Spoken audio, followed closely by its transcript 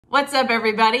What's up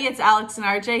everybody, it's Alex and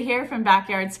RJ here from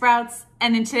Backyard Sprouts,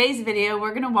 and in today's video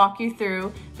we're going to walk you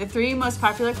through the 3 most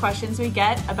popular questions we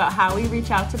get about how we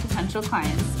reach out to potential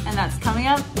clients, and that's coming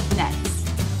up next.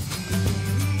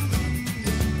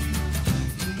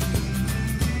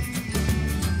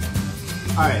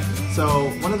 Alright, so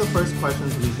one of the first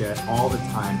questions we get all the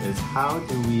time is how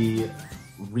do we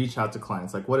reach out to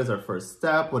clients? Like, what is our first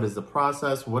step? What is the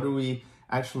process? What do we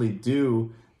actually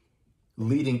do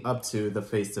leading up to the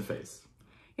face-to-face?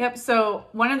 Yep, so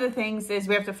one of the things is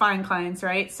we have to find clients,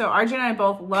 right? So RJ and I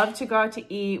both love to go out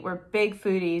to eat. We're big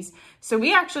foodies. So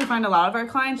we actually find a lot of our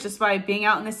clients just by being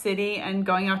out in the city and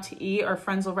going out to eat. Our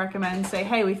friends will recommend, say,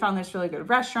 hey, we found this really good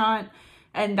restaurant.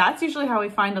 And that's usually how we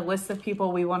find a list of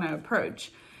people we want to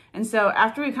approach. And so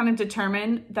after we kind of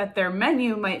determine that their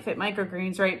menu might fit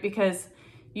microgreens, right? Because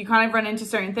you kind of run into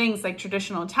certain things like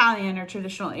traditional Italian or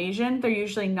traditional Asian. They're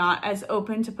usually not as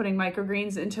open to putting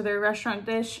microgreens into their restaurant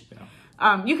dish.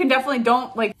 Yeah. You can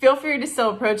definitely feel free to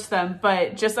still approach them,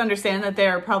 but just understand that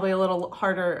they're probably a little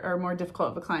harder or more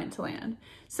difficult of a client to land.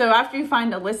 So after you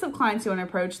find a list of clients you want to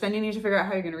approach, then you need to figure out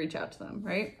how you're going to reach out to them,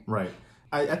 right? Right.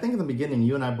 I think in the beginning,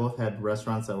 you and I both had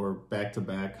restaurants that were back to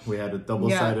back. We had a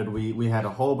double-sided, we had a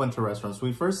whole bunch of restaurants.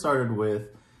 We first started with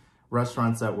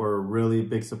restaurants that were really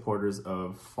big supporters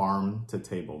of farm to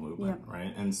table movement,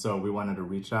 right? And so we wanted to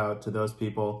reach out to those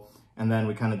people, and then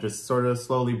we kind of just sort of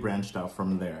slowly branched out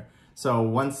from there. So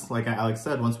once, like Alex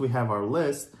said, once we have our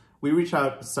list, we reach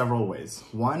out several ways.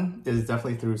 One is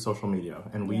definitely through social media,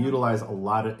 and we utilize a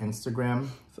lot of Instagram,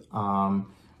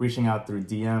 reaching out through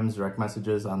DMs, direct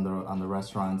messages on the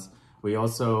restaurants. We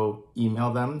also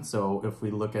email them. So if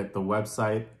we look at the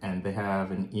website and they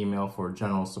have an email for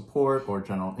general support or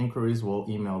general inquiries, we'll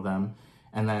email them.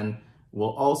 And then we'll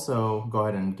also go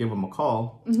ahead and give them a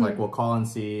call. Like we'll call and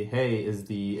see, hey, is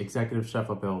the executive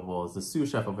chef available? Is the sous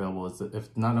chef available?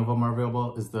 If none of them are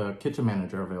available, is the kitchen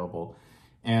manager available?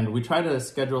 And we try to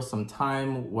schedule some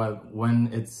time when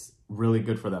it's really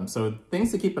good for them. So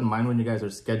things to keep in mind when you guys are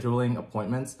scheduling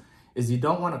appointments is you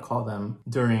don't want to call them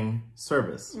during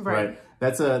service, right?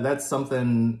 That's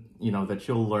something, that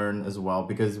you'll learn as well,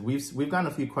 because we've gotten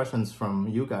a few questions from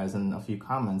you guys and a few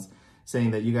comments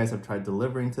saying that you guys have tried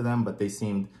delivering to them, but they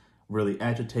seemed really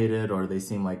agitated or they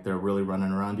seem like they're really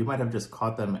running around. You might have just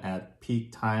caught them at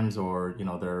peak times or,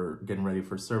 they're getting ready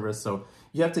for service. So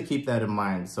you have to keep that in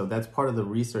mind. So that's part of the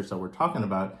research that we're talking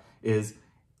about is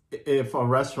if a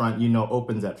restaurant,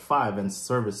 opens at 5 and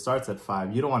service starts at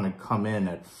 5, you don't want to come in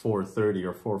at 4:30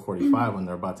 or 4:45 when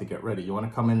they're about to get ready. You want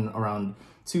to come in around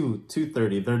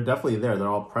 2:30. They're definitely there. They're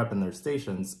all prepping their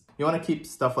stations. You want to keep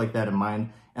stuff like that in mind.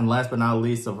 And last but not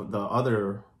least, of the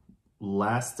other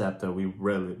last step that we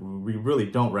really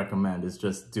don't recommend is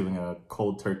just doing a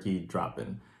cold turkey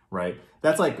drop-in, right?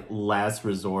 That's like last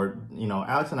resort.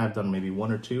 Alex and I have done maybe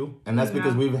 1 or 2, and that's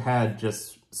because we've had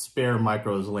just spare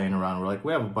micros laying around. We're like,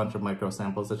 we have a bunch of micro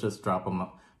samples. Let's just drop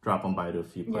them by to a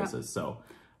few places. So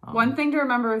one thing to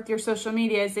remember with your social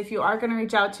media is if you are going to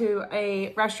reach out to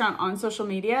a restaurant on social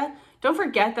media, don't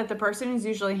forget that the person who's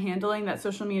usually handling that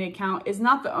social media account is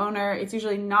not the owner. It's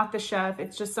usually not the chef.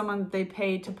 It's just someone that they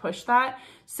paid to push that.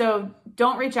 So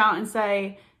don't reach out and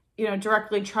say,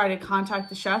 directly try to contact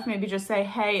the chef. Maybe just say,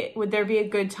 hey, would there be a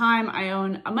good time? I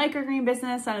own a microgreen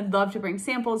business and I'd love to bring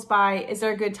samples by. Is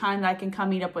there a good time that I can come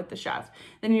meet up with the chef?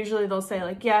 Then usually they'll say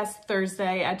like, yes,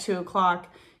 Thursday at 2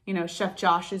 o'clock, Chef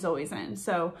Josh is always in.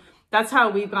 So that's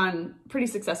how we've gone pretty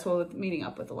successful with meeting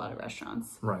up with a lot of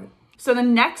restaurants. Right. So the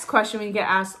next question we get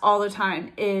asked all the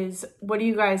time is, what do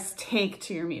you guys take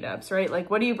to your meetups, right? Like,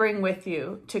 what do you bring with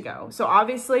you to go? So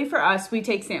obviously for us, we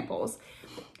take samples.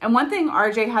 And one thing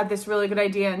RJ had this really good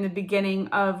idea in the beginning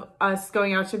of us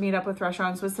going out to meet up with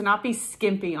restaurants was to not be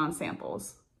skimpy on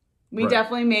samples. We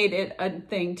definitely made it a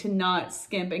thing to not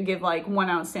skimp and give like 1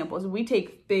 ounce samples. We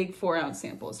take big 4 ounce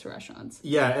samples to restaurants.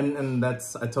 Yeah, and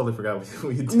that's, I totally forgot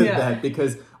we did that,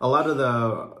 because a lot of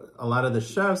the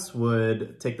chefs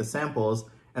would take the samples,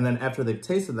 and then after they've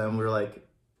tasted them, we were like,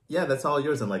 yeah, that's all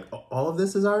yours. And like, all of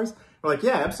this is ours? We're like,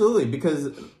 yeah, absolutely.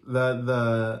 Because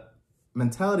the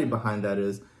mentality behind that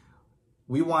is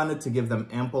we wanted to give them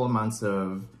ample amounts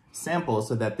of samples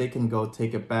so that they can go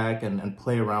take it back and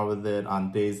play around with it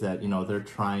on days that, they're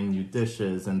trying new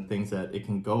dishes and things that it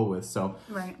can go with. So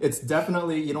it's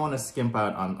definitely, you don't want to skimp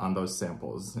out on those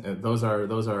samples. Those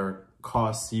are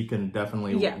costs you can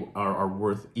definitely are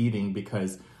worth eating,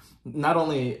 because not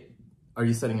only are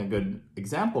you setting a good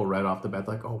example right off the bat,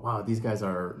 like, oh wow, these guys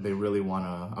they really want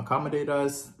to accommodate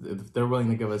us. If they're willing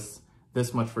to give us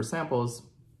this much for samples,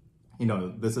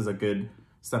 this is a good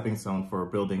stepping stone for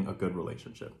building a good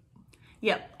relationship.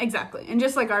 Yep, exactly. And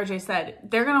just like RJ said,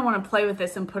 they're going to want to play with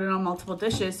this and put it on multiple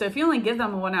dishes. So if you only give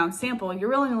them a 1 ounce sample, you're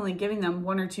really only giving them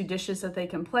 1 or 2 dishes that they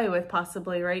can play with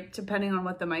possibly, right? Depending on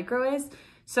what the micro is.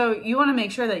 So you want to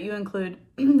make sure that you include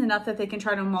enough that they can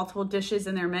try to multiple dishes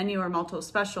in their menu or multiple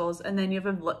specials. And then you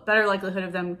have a better likelihood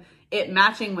of it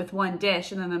matching with 1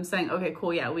 dish and then them saying, okay,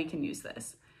 cool, yeah, we can use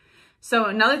this. So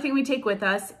another thing we take with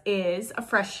us is a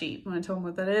fresh sheet. You want to tell them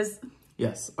what that is?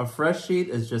 Yes, a fresh sheet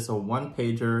is just a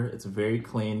 1-pager. It's very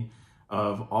clean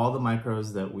of all the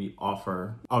micros that we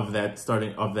offer of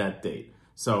that date.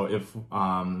 So if,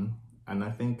 and I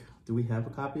think, do we have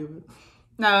a copy of it?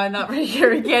 No, not right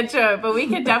here. We can't show it, but we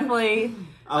could definitely.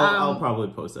 I'll probably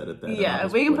post that at that. Yeah,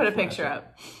 we can put a picture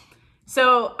up.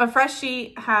 So a fresh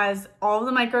sheet has all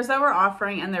the micros that we're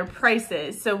offering and their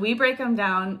prices. So we break them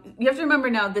down. You have to remember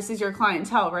now, this is your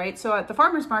clientele, right? So at the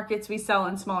farmers markets, we sell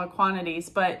in smaller quantities,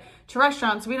 but to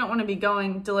restaurants, we don't want to be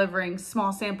delivering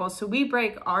small samples. So we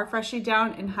break our fresh sheet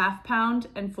down in half-pound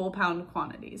and full-pound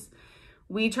quantities.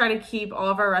 We try to keep all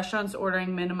of our restaurants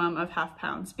ordering minimum of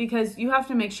half-pounds because you have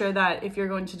to make sure that if you're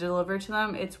going to deliver to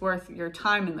them, it's worth your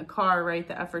time in the car, right?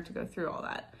 The effort to go through all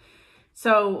that.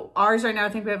 So ours right now, I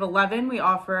think we have 11 we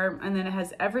offer, and then it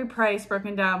has every price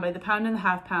broken down by the pound and the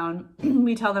half-pound.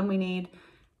 We tell them we need,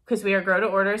 because we are grow to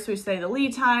order, so we say the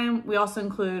lead time. We also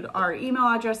include our email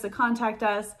address to contact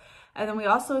us, and then we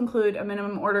also include a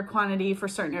minimum order quantity for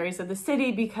certain areas of the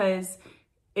city because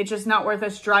it's just not worth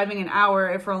us driving an hour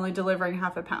if we're only delivering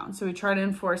half a pound. So we try to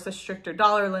enforce a stricter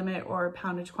dollar limit or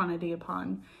poundage quantity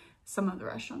upon some of the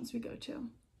restaurants we go to.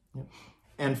 Yep.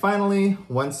 And finally,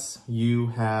 once you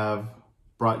have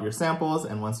brought your samples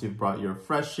and once you've brought your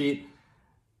fresh sheet,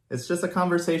 it's just a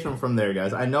conversation from there,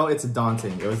 guys. I know it's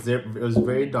daunting. It was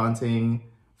very daunting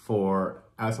for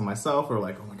Alex and myself. We're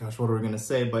like, oh my gosh, what are we gonna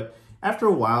say? But after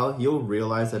a while, you'll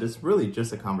realize that it's really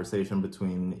just a conversation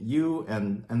between you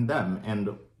and them.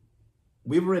 And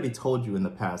we've already told you in the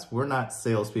past, we're not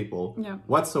salespeople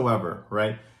whatsoever,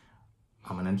 right?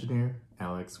 I'm an engineer.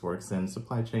 Alex works in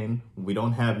supply chain. We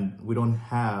don't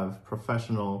have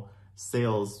professional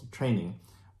sales training.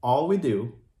 All we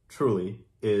do, truly,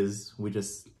 is we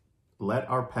just let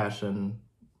our passion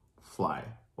fly.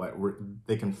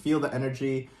 They can feel the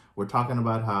energy. We're talking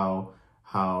about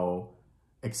how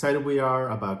excited we are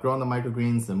about growing the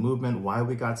microgreens, the movement, why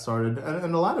we got started.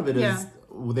 And a lot of it is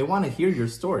they want to hear your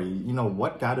story. You know,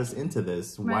 what got us into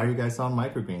this? Right. Why are you guys selling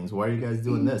microgreens? Why are you guys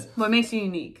doing this? What makes you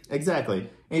unique? Exactly.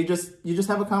 And you just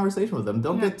have a conversation with them.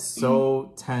 Don't get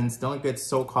so tense. Don't get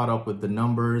so caught up with the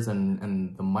numbers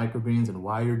and the microgreens and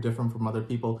why you're different from other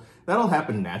people. That'll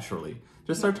happen naturally.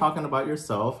 Just start talking about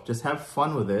yourself. Just have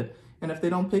fun with it. And if they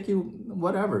don't pick you,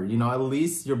 whatever, you know, at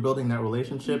least you're building that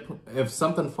relationship. If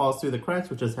something falls through the cracks,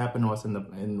 which has happened to us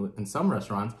in some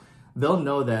restaurants, they'll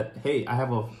know that, hey, I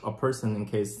have a person in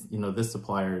case, you know, this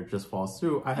supplier just falls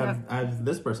through. I have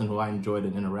this person who I enjoyed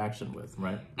an interaction with,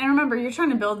 right? And remember, you're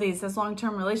trying to build these as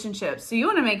long-term relationships. So you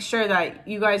want to make sure that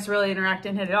you guys really interact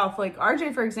and hit it off. Like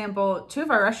RJ, for example, 2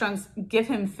 of our restaurants give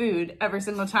him food every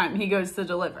single time he goes to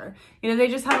deliver. You know, they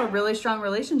just have a really strong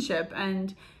relationship,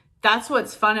 and that's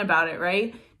what's fun about it,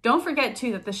 right? Don't forget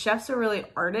too that the chefs are really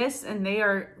artists and they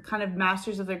are kind of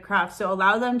masters of their craft. So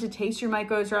allow them to taste your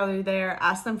micros while they're there.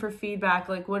 Ask them for feedback.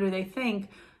 Like, what do they think?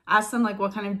 Ask them like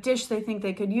what kind of dish they think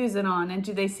they could use it on. And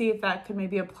do they see if that could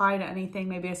maybe apply to anything,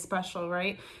 maybe a special,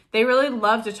 right? They really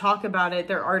love to talk about it.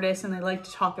 They're artists and they like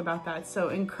to talk about that. So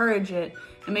encourage it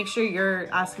and make sure you're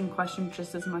asking questions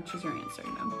just as much as you're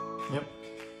answering them. Yep.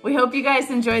 We hope you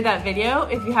guys enjoyed that video.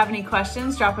 If you have any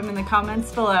questions, drop them in the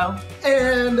comments below.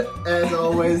 And as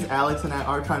always, Alex and I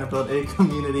are trying to build a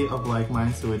community of like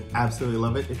minds who would absolutely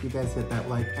love it if you guys hit that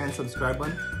like and subscribe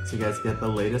button so you guys get the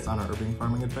latest on our urban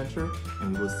farming adventure.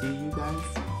 And we will see you guys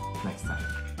next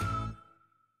time.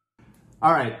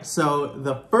 All right, so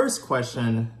the first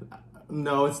question,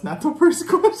 no, it's not the first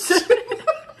question.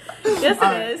 Yes,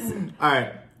 it is. All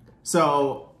right,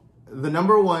 so the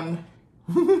number one.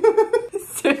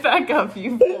 Sit back up,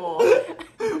 you fool.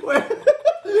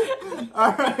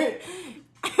 All right.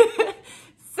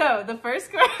 So the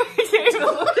first question.